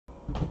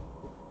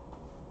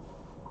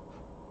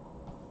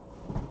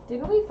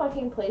Didn't we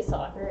fucking play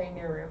soccer in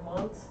your room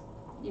once?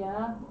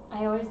 Yeah,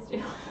 I always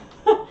do.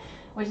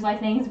 Which is why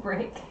things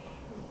break.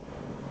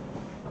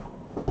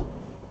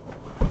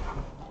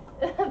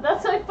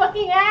 That's my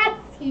fucking ass,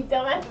 you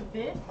dumbass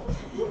bitch.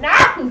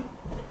 Nah!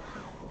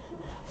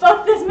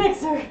 Fuck this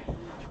mixer!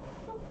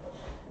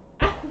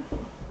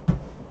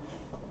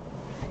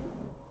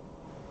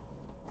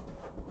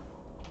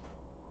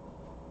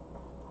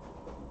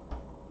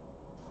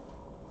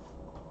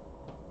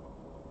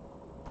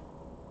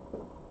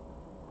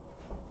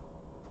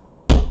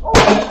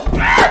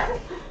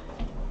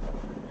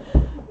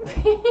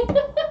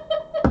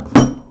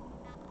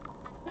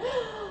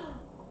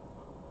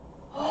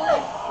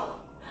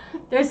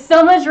 There's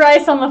so much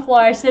rice on the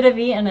floor, I should have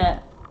eaten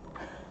it.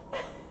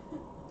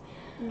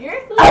 You're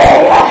Oh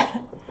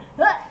god!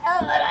 What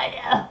did I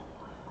do?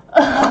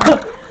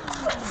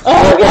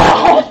 Oh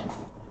god!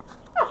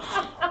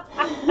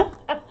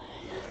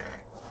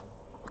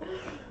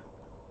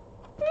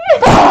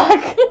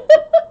 Fuck!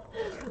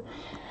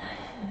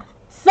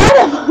 Son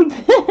of a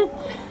bitch!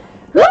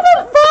 Who the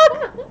fuck?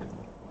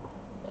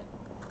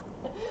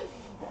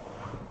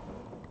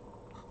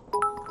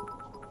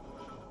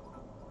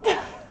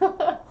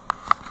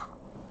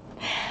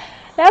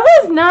 That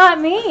was not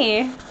me.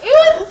 It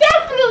was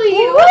definitely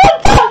you.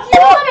 What the What are you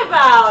on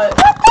about?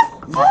 What the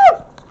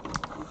fuck?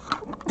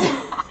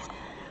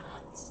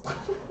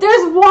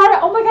 There's water.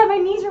 Oh my god, my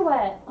knees are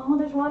wet. Oh,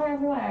 there's water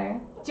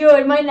everywhere.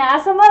 Dude, my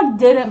NASA mug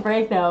didn't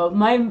break though.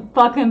 My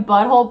fucking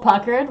butthole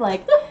puckered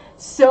like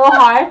so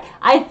hard.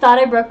 I thought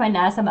I broke my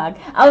NASA mug.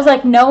 I was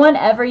like, no one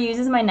ever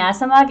uses my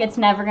NASA mug. It's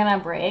never gonna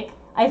break.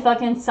 I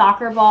fucking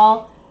soccer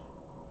ball.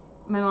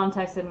 My mom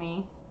texted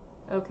me.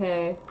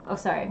 Okay. Oh,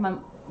 sorry.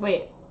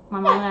 Wait. My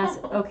mom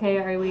asked, okay,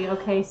 are we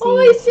okay?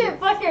 Holy shit,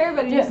 fuck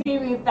everybody. Just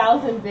gave me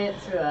 1,000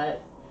 bits for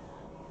that.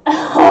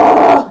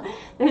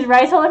 There's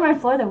rice all over my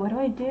floor though. What do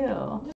I do?